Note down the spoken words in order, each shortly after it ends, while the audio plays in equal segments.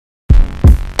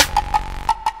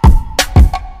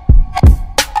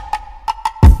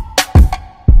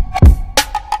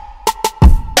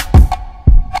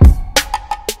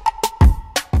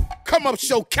hip-hop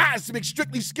show, Cosmic,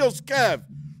 Strictly Skills Kev.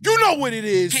 You know what it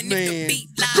is, man.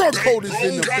 Girll Codee is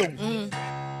in the building.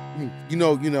 You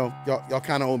know, y'all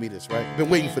kind of owe me this, right? Been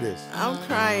waiting for this. I'm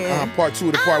crying. Part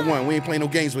 2 to part 1. We ain't playing no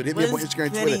games with it. Hit me up on Instagram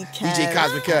and Twitter. DJ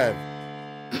Cosmic Kev.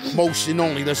 Motion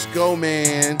only. Let's go,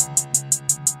 man.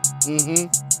 Listen.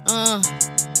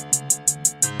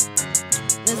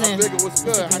 What's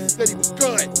good? I said he was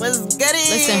good. What's goody?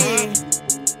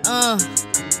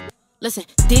 Listen,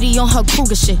 Diddy on her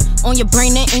Kruger shit. On your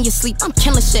brain and in your sleep, I'm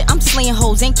killing shit. I'm slaying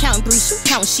hoes, ain't counting breeze. You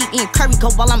counting sheep, eating curry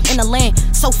go while I'm in the land.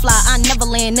 So fly, I never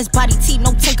land. This body T, no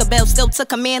Tinkerbell. Still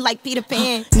took a man like Peter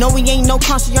Pan. No, we ain't no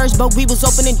concierge, but we was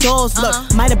opening doors. Look,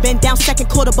 might have been down second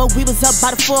quarter, but we was up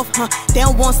by the fourth. They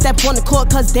don't want step on the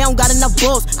court, cause they don't got enough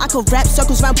balls. I could wrap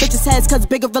circles around bitches' heads, cause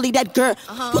bigger really that girl.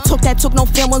 You took no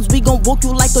film ones, we gon' walk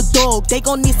you like a dog. They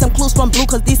gon' need some clues from Blue,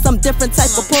 cause these some different type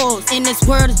of pause. In this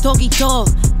world is doggy dog.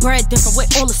 Bread different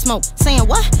with all the smoke. Saying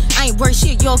what? I ain't worried,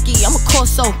 she a Yorkie, I'm a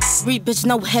Corso. Read bitch,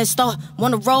 no head start.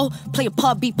 Wanna roll? Play a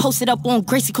part, be posted up on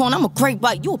Gracie Corn. I'm a great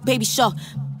white, you a baby shark.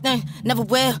 Never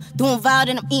will, doing wild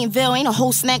and I'm eating veal. Ain't a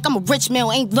whole snack, I'm a rich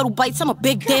meal. Ain't little bites, I'm a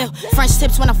big deal. French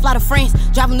tips when I fly to France,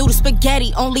 driving noodle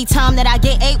spaghetti. Only time that I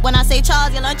get ate when I say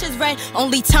Charles, your lunch is red.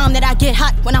 Only time that I get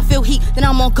hot when I feel heat, then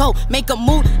I'm on go. Make a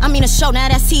move, I mean a show, now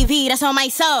that's TV, that's on my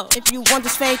soul. If you want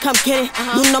this fade, come get it.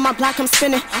 You know my block, I'm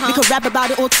spinning. We can rap about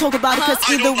it or talk about it, cause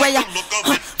either way I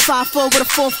 5'4" with a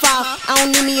 4'5". I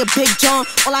don't need me a big John.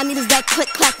 All I need is that click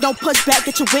clack, don't push back,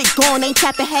 get your wig gone. Ain't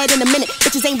tapping head in a minute.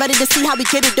 Bitches ain't ready to see how we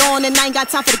get it on, and I ain't got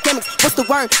time for the gimmicks. What's the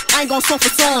word? I ain't gon' song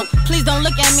for song. Please don't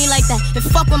look at me like that. It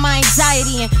fuck with my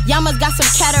anxiety, and y'all must got some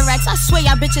cataracts. I swear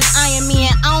y'all bitches eyeing me,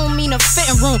 and I don't mean a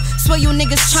fitting room. Swear you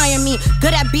niggas trying me.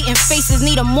 Good at beating faces,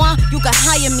 need a moi, you can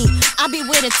hire me. I be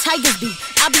where the tigers be,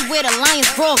 I be where the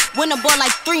lions roar. Win a ball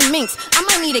like 3 minks. I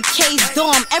might need a cage door,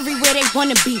 I'm everywhere they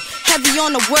wanna be. Heavy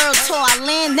on the world tour, I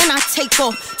land, then I take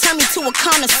off. Turn me to a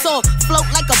connoisseur, float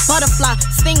like a butterfly,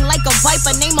 sting like a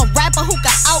viper. Name a rapper who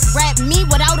can out-rap me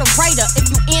without a writer.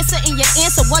 If you answer and your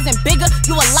answer wasn't bigger,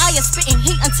 you a liar, spitting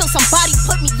heat until somebody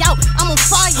put me out. I'm on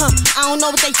fire. I don't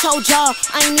know what they told y'all,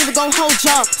 I ain't even gon' hold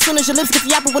y'all. Soon as your lips get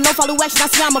yapping with no follow action, I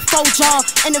swear I'm a faux jaw.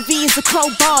 And the V is a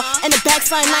crowbar, and the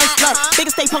backside nice blood.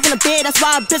 Biggest stay poking the bed, that's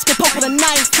why a bitch can poke with a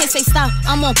knife. Can't say stop,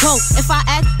 I'm on go. If I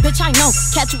act, bitch, I know.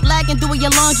 Catch you lagging, doing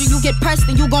your laundry, you get pressed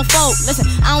and you gon' fold. Listen,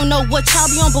 I don't know what y'all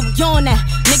be on, but we on that.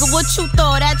 Nigga, what you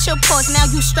thought at your porch, now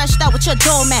you stretched out with your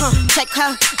doormat. Check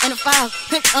her in the file,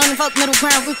 pick unvote middle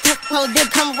ground. We they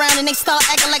come around and they start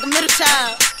acting like a middle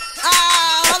child.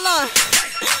 Hold on.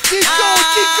 Keep going,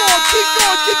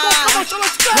 come on, so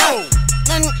let's go.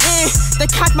 They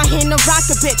cock my hand to rock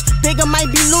a bitch. Bigger might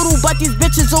be little, but these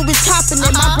bitches always copping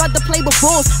it. My brother play with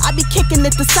bulls, I be kicking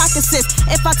it, the soccer sis.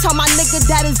 If I tell my nigga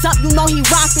that is up, you know he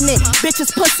rocking it. Bitches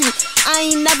pussy,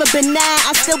 I ain't never been mad.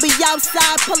 I still be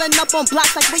outside, pulling up on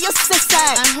blocks like where your sis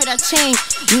at. I heard I changed,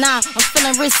 nah, I'm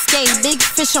feeling risque. Big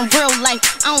fish in real life,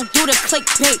 I don't do the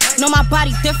clickbait. Know my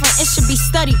body different, it should be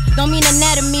studied. Don't mean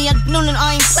anatomy,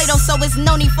 I ain't Play-Doh, so it's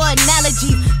no need for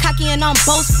analogies. Cocky and I'm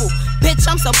boastful, bitch,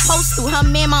 I'm supposed to. Her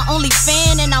man my only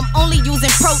fan, and I'm only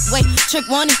using pro. Wait, trick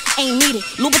one ain't needed.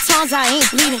 Louboutins, I ain't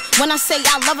bleeding. When I say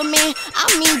I love a man, I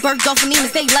mean Bergdorf and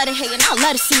Enos. They let it hate and I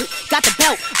let it see it. Got the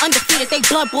belt, undefeated. They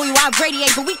blood boil you, I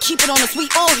radiate, but we keep it on us. We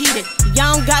all heated.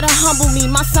 Y'all don't gotta humble me.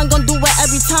 My son gon' do it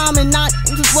every time and not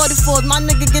just what it for. My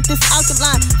nigga get this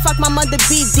alkaline. Fuck my mother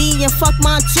BD and fuck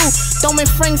mine too. Throwing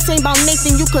frames, saying about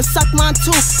Nathan, you could suck mine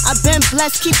too. I been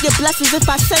blessed, keep your blessings if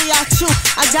I say I chew.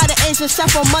 I got an Asian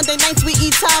chef on Monday nights, we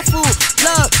eat Thai food.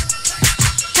 Look,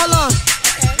 hold on.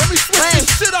 Let me switch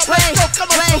this shit up. Let's go.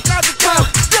 Come on, Cosmic Kev.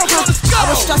 Let's go. I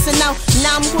was stressing out,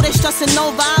 now I'm who they stressing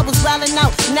over. I was wildin'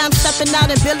 out, now I'm stepping out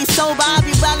and Billy sober. I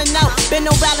be wildin' out, been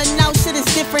no wildin' out. Shit is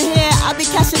different here. I be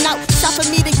cashing out, shop for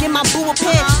me to get my boo a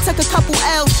pair. Took a couple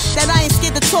L's that I ain't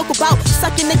scared to talk about.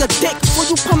 Suck a nigga dick, will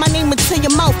you put my name into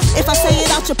your mouth? If I say it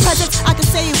out your presence, I can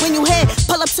say it when you hear.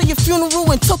 Pull up to your funeral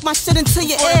and took my shit into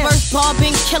your ear. First ball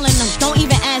been killing them, don't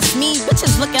even ask me.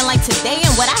 Bitches looking like today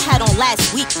and what I had on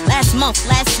last week, last month,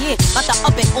 last year. About to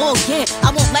up it all year. I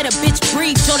won't let a bitch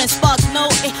breathe. Jordan Sparks, no,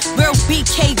 real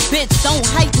BK bitch. Don't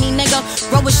hype me, nigga.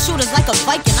 Roll with shooters like a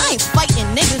Viking. I ain't fighting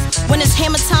niggas. When it's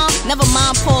hammer time, never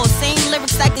mind pause. Same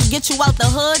lyrics that could get you out the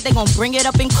hood, they gon' bring it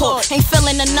up in court. Ain't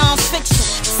feeling the non-fiction.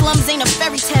 Slums ain't a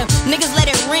fairy tale. Niggas let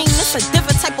it ring, it's a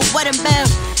different type of wedding bell.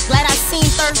 Glad I seen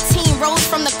 13 rose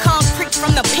from the concrete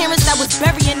from the parents that was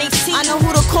burying they seed. I know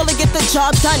who to call to get the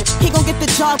job done. He gon' get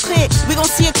the job cleared. We gon'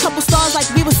 see a couple stars like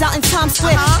we was out in Times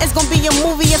Square. It's gon' be a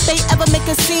movie if they ever make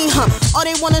a scene, huh? Or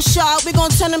they wanna shout, we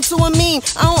gon' turn them to a meme.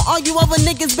 I don't argue over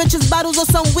niggas, bitches, bottles, or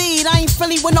some weed. I ain't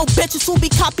friendly with no bitches who be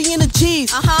copying the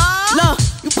G's. Look,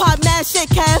 you pop mad shit,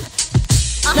 Kev.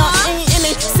 Y'all ain't in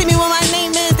it. See me what my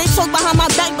name is. They talk behind my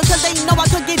back because they know I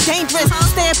could get dangerous.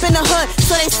 Stay up in the hood,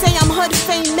 so they say I'm hood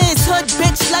famous. Hood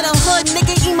bitch, let a hood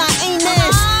nigga eat my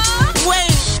anus. Wait,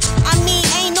 I mean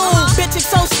ain't no bitch, it's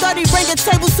so sturdy, bring a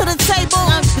table to the table.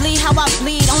 I bleed how I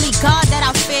bleed, only God that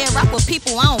I fear. Rock with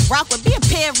people I don't rock with, be a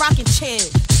pair of rocking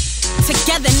chairs.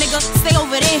 Together, nigga, stay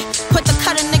over there. Put the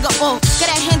cutter, nigga, off. Get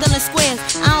that handle in squares.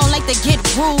 I don't like to get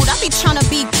rude. I be tryna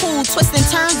be cool. Twisting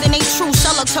turns and they true.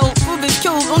 Shallow toe, Rubik's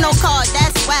Cube, Uno card,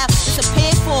 that's wild.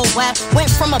 Disappeared for a while.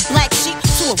 Went from a black sheep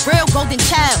to a real golden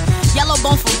child. Yellow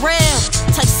bone for real.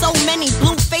 Touched so many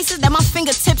blue faces that my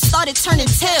fingertips started turning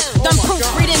teal. Done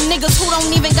proofreading niggas who don't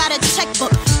even got a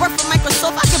checkbook. Work for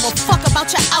Microsoft, I give a fuck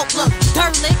about your outlook.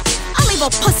 Dirtlick, I leave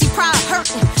a pussy pride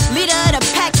hurting. Leader of the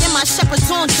pack and my shepherd's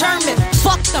on German.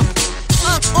 Fuck them.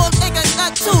 Or they got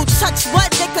to touch what?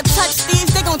 They could touch these,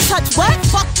 they gon' touch what?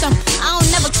 Fuck them. I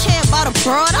don't never care about a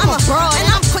broad. I'm a broad, and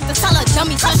I'm quick to tell a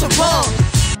dummy touch a raw.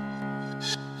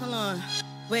 Hold on,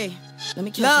 wait, let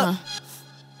me catch one.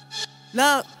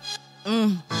 Look,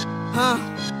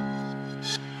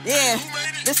 yeah,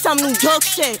 this some New York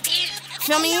shit.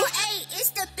 Feel me? It's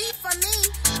the beat for me.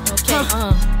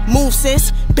 Okay, Move,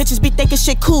 sis. Bitches be thinking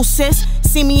shit cool, sis.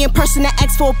 See me in person and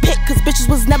ask for a pic, cause bitches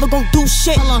was never gon' do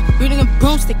shit. Hold on, reading a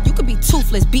broomstick, you could be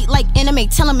toothless. Beat like anime,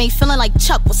 telling feeling like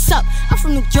Chuck, what's up? I'm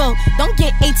from New York, don't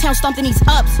get A-Town stomped in these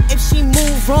ups. If she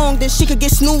move wrong, then she could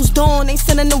get snoozed on. Ain't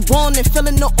sending the warning,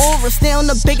 feeling the aura. Stay on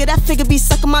the bigger, that figure be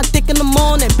sucking my dick in the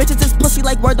morning. Bitches is pussy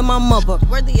like word to my mother.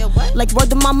 Word to your what? Like word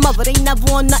to my mother, they never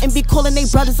on nothing, be calling they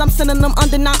brothers. I'm sending them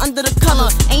under, not under the color.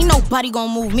 Ain't nobody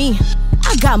gon' move me.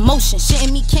 I got motion,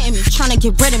 shitting me, kidding me, trying to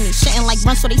get rid of me, shitting like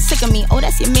run so they sick of me. Oh,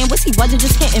 that's your man, what's he wasn't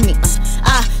just hitting me?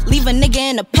 I leave a nigga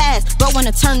in the past, bro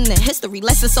wanna turn into history.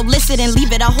 Lesson solicit and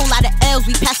leave it a whole lot of L's.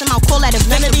 We passing out call at a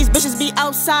None of these bitches be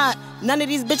outside, none of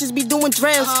these bitches be doing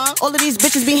drills. All of these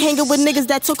bitches be hanging with niggas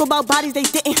that talk about bodies they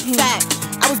didn't. Fact,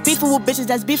 I was beefing with bitches,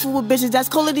 that's beefing with bitches, that's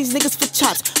calling these niggas for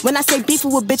chops. When I say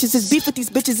beefing with bitches, it's beef with these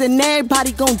bitches and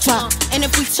everybody gon' drop. And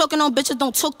if we talking on bitches,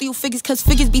 don't talk to you figures, cause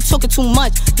figures be talking too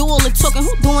much. Do all the talking,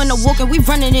 who doing the walking? We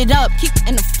running it up, keep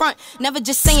in the front, never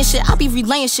just saying shit. I be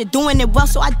relaying shit, doing it well,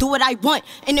 so I do what I want.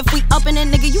 And if we up in it,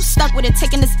 nigga, you stuck with it,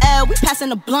 taking this L, we passing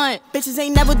the blunt. Bitches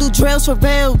ain't never do drills for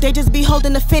real, they just be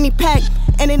holding the fanny pack.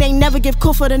 And it ain't never give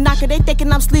cool for the knocker, they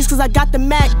thinking I'm sleaze cause I got the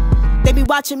Mac. They be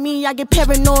watching me, I get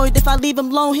paranoid. If I leave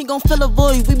him alone, he gon' fill a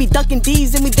void. We be ducking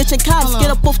D's and we ditching cops. Get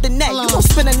up off the neck, you gon'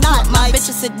 spin a knot. My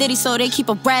bitches a ditty, so they keep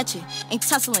a ratchet. Ain't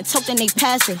tussling, tote, then they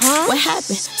pass it. What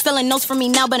happened? Stealing notes from me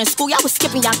now, but in school, y'all was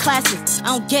skipping y'all classes.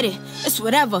 I don't get it, it's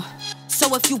whatever.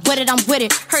 So if you with it, I'm with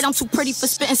it. Heard I'm too pretty for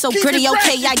spitting, so gritty.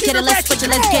 Okay, I get it, let's switch it,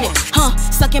 let's get it.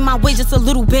 Stuck in my way just a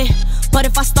little bit. But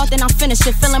if I start, then I finish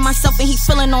it. Feeling myself and he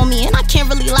feeling on me. And I can't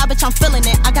really lie, bitch, I'm feeling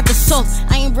it. I got the sauce,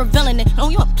 I ain't revealing it. No,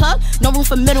 you a plug? No room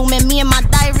for middlemen. Me and my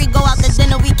diary go out to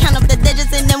dinner. We count up the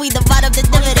digits and then we divide up the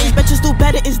dividend. Bitches do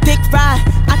better, it's dick ride.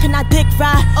 I cannot dick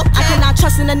ride. I cannot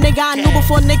trust in a nigga I knew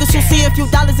before niggas who see a few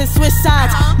dollars and switch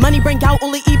sides. Money bring out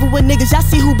all the evil with niggas. Y'all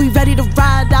see who be ready to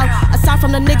ride out. Aside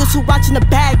from the niggas who watching the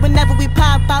bag whenever we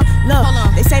pop out. Look,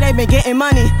 they say they been getting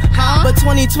money, but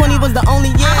 2020 was the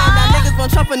only year. Now niggas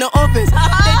want Trump in the office.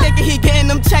 They thinking he getting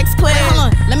them checks clear.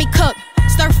 Hold on, let me cook,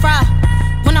 stir fry.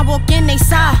 When I walk in, they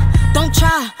sigh. Don't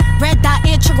try. Red dot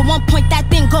ear trigger, 1 point, that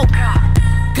thing go.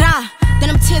 Gra. Then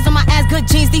them tears on my ass, good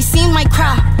jeans, these seem might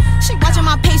cry. She watching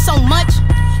my page so much.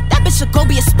 That bitch should go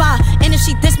be a spy. And if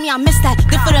she diss me, I miss that.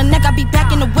 Then for the neck, I be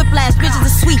back in the whiplash. Bitches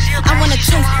are sweet, I wanna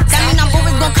chase. That mean I'm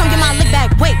always gonna come get my lick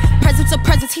back. Wait, presents to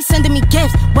presents, he sending me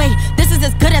gifts. Wait, this is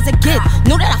as good as it get.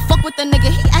 Know that I fuck with the nigga,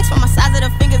 he asked for my size of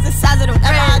the fingers and size of the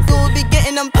whatever I do, be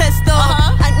getting them pissed off.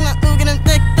 I ain't not getting them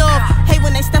dicked off. Hate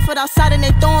when they step it outside and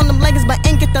they throwing them leggings, but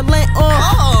ain't get the lint off.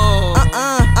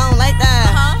 I don't like that.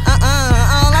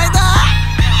 I don't like that.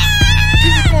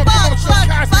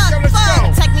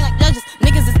 Attack me like judges,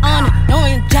 niggas is on it. No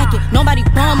in jacket, nobody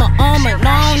bomber, armor. No,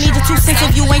 I don't need your 2 cents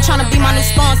if you ain't tryna be my new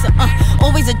sponsor.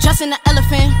 Always adjusting the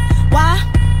elephant. Why?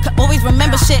 Could always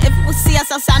remember shit. If you see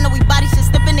us outside, know we body shit.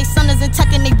 Slipping they sunners and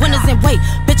tucking they winners and wait.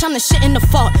 Bitch, I'm the shit in the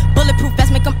fault. Bulletproof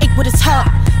vest make them ache with his heart.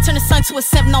 Turn the sun to a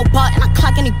simp, no bar. And I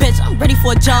clock any bitch, I'm ready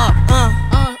for a job.